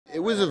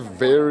was a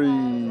very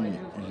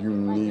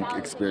unique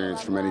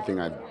experience from anything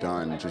I've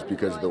done, just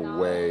because of the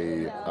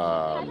way,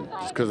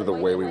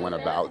 we went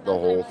about the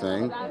whole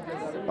thing.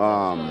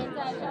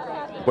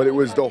 But it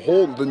was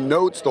the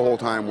notes the whole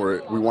time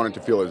were we wanted to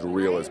feel as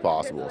real as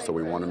possible. So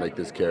we want to make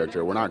this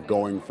character. We're not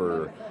going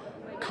for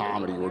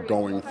comedy. We're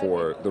going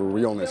for the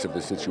realness of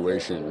the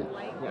situation,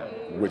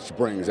 which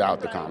brings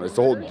out the comedy. It's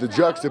the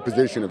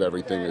juxtaposition of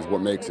everything is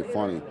what makes it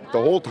funny.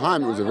 The whole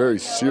time it was a very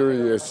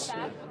serious.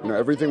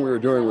 Everything we were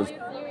doing was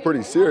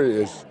pretty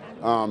serious.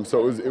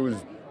 So it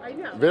was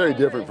very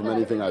different from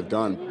anything I've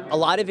done. A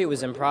lot of it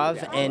was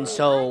improv, and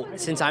so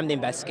since I'm the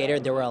investigator,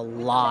 there were a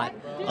lot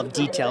of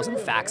details and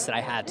facts that I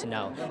had to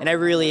know. And I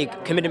really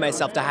committed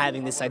myself to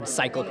having this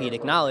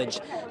encyclopedic knowledge,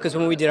 because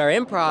when we did our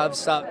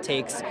improv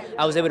takes,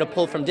 I was able to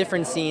pull from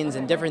different scenes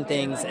and different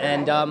things,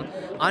 and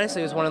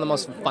honestly, it was one of the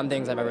most fun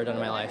things I've ever done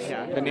in my life.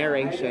 Yeah, the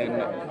narration,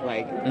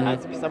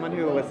 as someone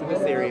who listened to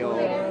Serial,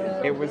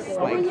 it was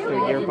like,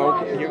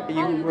 so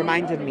you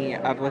reminded me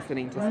of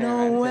listening to Sarah.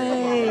 No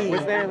way!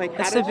 Was there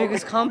That's the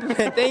biggest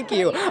compliment. Thank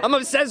you. I'm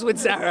obsessed with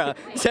Sarah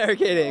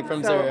Koenig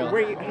from Serial.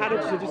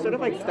 Did you sort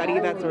of study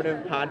that sort of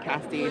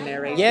podcasting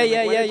narration?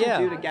 Yeah. What did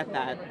you do to get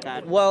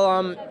that?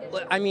 Well,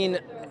 I mean,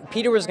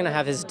 Peter was gonna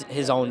have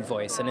his own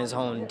voice and his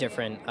own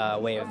different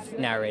way of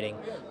narrating,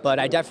 but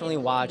I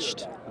definitely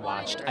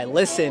I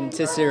listened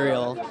to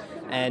Serial,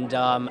 and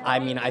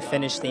I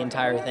finished the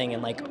entire thing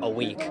in like a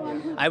week.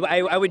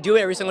 I would do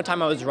it every single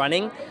time I was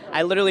running.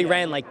 I literally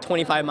ran like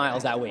 25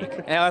 miles that week,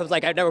 and I was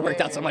like, I've never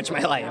worked out so much in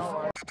my life.